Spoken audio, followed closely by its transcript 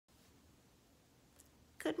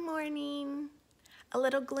Good morning. A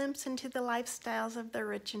little glimpse into the lifestyles of the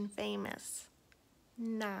rich and famous.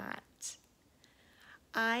 Not.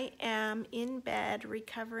 I am in bed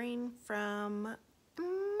recovering from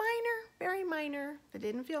very minor, it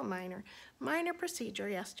didn't feel minor procedure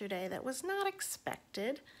yesterday that was not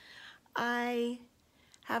expected. I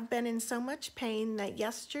have been in so much pain that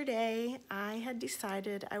yesterday I had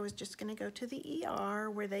decided I was just going to go to the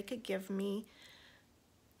ER where they could give me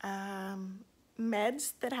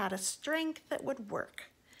meds that had a strength that would work.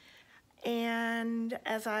 And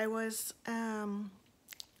as I was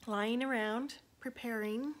lying around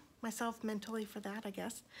preparing myself mentally for that, I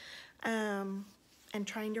guess, and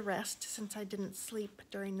trying to rest since I didn't sleep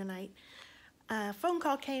during the night, a phone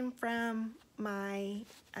call came from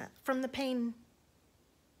from the pain,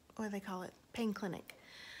 what do they call it, pain clinic.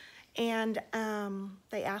 And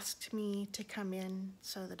they asked me to come in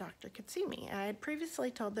so the doctor could see me. I had previously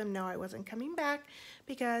told them no, I wasn't coming back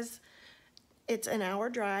because it's an hour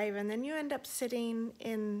drive and then you end up sitting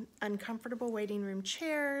in uncomfortable waiting room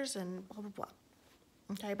chairs and blah, blah,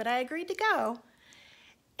 blah. Okay, but I agreed to go.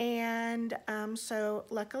 And so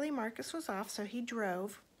luckily Marcus was off, so he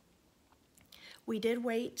drove. We did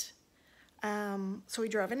wait. So we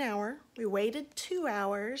drove an hour. We waited 2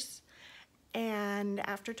 hours. And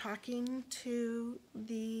after talking to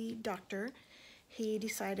the doctor, he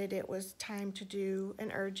decided it was time to do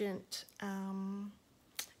an urgent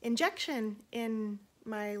injection in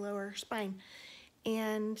my lower spine.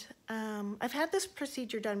 And I've had this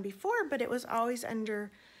procedure done before, but it was always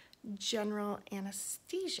under general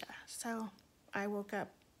anesthesia. So I woke up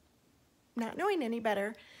not knowing any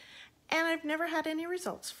better, and I've never had any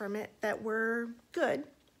results from it that were good.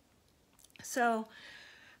 So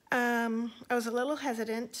I was a little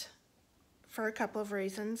hesitant for a couple of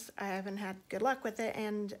reasons. I haven't had good luck with it,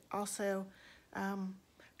 and also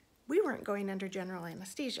we weren't going under general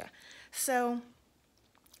anesthesia. So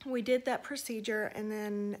we did that procedure, and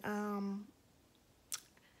then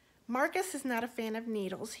Marcus is not a fan of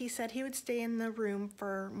needles. He said he would stay in the room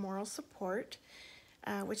for moral support,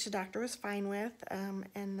 which the doctor was fine with,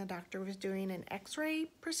 and the doctor was doing an x-ray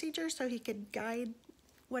procedure so he could guide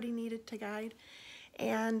what he needed to guide.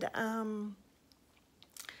 And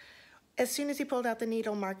as soon as he pulled out the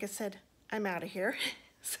needle, Marcus said, "I'm out of here."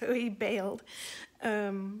 So he bailed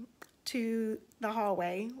to the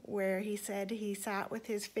hallway, where he said he sat with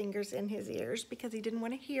his fingers in his ears because he didn't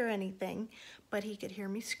want to hear anything, but he could hear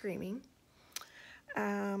me screaming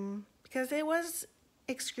because it was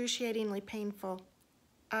excruciatingly painful.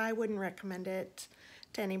 I wouldn't recommend it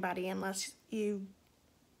to anybody unless you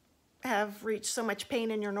have reached so much pain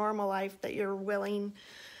in your normal life that you're willing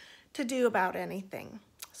to do about anything.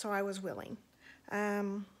 So I was willing. I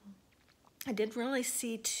didn't really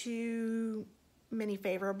see too many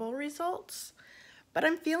favorable results, but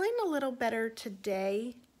I'm feeling a little better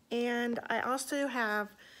today. And I also have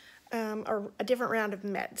a different round of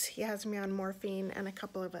meds. He has me on morphine and a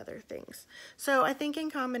couple of other things. So I think in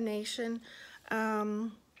combination,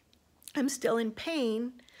 I'm still in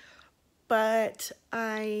pain, but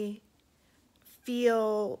I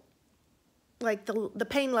feel like the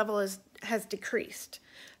pain level has decreased.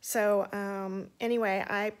 So anyway,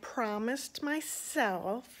 I promised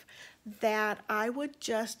myself that I would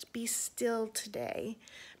just be still today,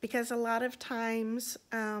 because a lot of times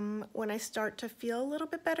when I start to feel a little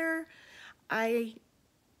bit better, I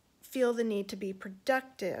feel the need to be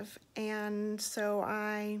productive, and so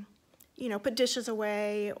I, put dishes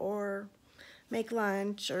away or make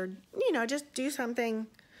lunch, or just do something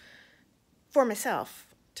for myself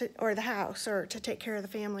or the house, or to take care of the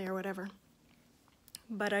family or whatever.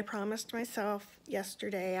 But I promised myself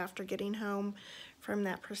yesterday, after getting home from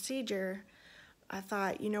that procedure, I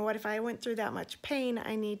thought, you know what, if I went through that much pain,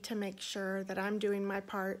 I need to make sure that I'm doing my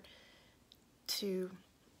part to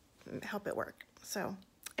help it work. So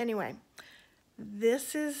anyway,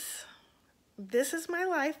 this is my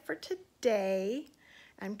life for today.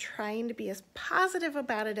 I'm trying to be as positive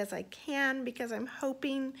about it as I can because I'm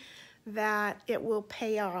hoping that it will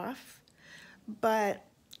pay off. But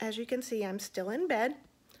as you can see, I'm still in bed,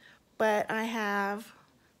 but I have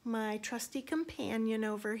my trusty companion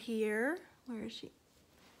over here. Where is she?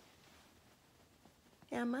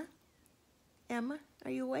 Emma? Emma, are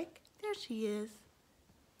you awake? There she is.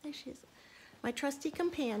 There she is. My trusty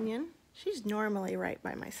companion. She's normally right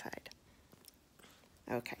by my side.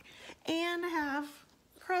 Okay. And I have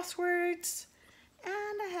crosswords, and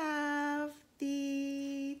I have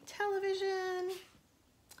the television,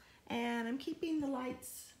 and I'm keeping the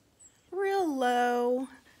lights real low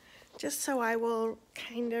just so I will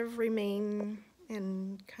kind of remain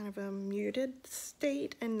in kind of a muted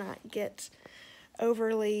state and not get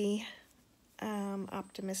overly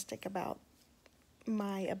optimistic about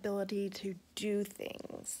my ability to do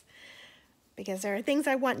things, because there are things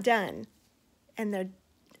I want done, and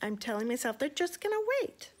I'm telling myself they're just gonna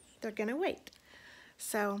wait. They're gonna wait.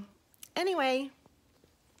 So anyway,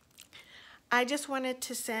 I just wanted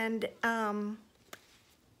to send a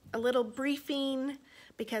little briefing,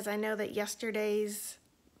 because I know that yesterday's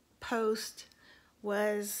post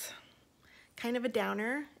was kind of a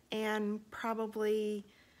downer, and probably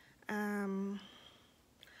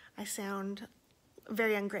I sound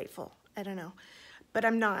very ungrateful. I don't know, but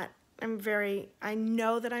I'm not. I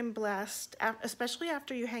know that I'm blessed, especially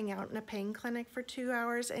after you hang out in a pain clinic for 2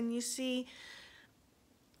 hours and you see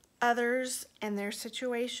others and their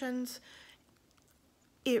situations.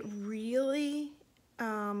 It really,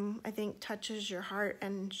 I think, touches your heart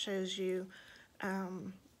and shows you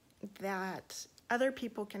that other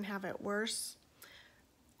people can have it worse.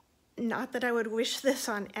 Not that I would wish this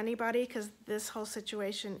on anybody, because this whole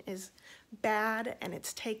situation is bad and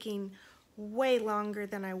it's taking way longer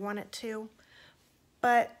than I want it to.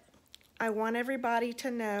 But I want everybody to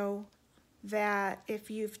know that if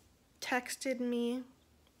you've texted me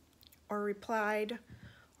or replied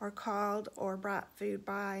or called or brought food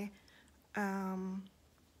by,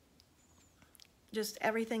 just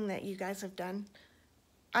everything that you guys have done,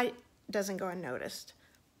 doesn't go unnoticed.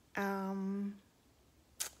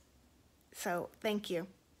 So thank you.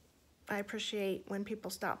 I appreciate when people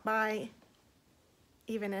stop by,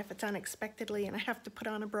 even if it's unexpectedly and I have to put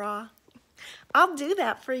on a bra. I'll do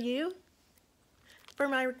that for you. For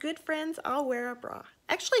my good friends, I'll wear a bra.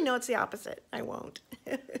 Actually, no, it's the opposite. I won't.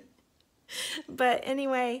 But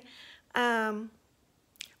anyway,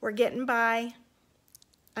 we're getting by.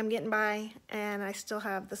 I'm getting by, and I still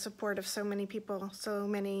have the support of so many people. So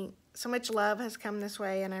much love has come this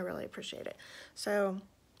way, and I really appreciate it. So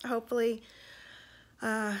hopefully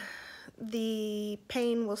the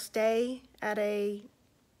pain will stay at a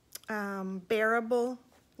bearable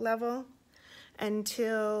level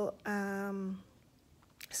until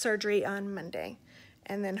surgery on Monday.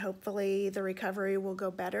 And then hopefully the recovery will go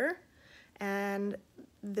better, and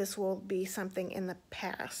this will be something in the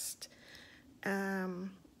past.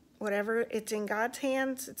 Whatever, it's in God's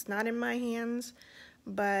hands. It's not in my hands.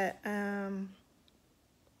 But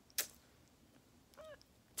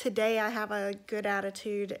today I have a good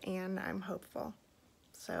attitude and I'm hopeful.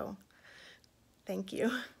 So thank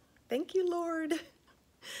you. Thank you, Lord.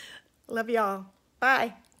 Love y'all.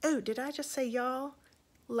 Bye. Oh, did I just say y'all?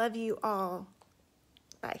 Love you all.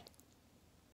 Bye.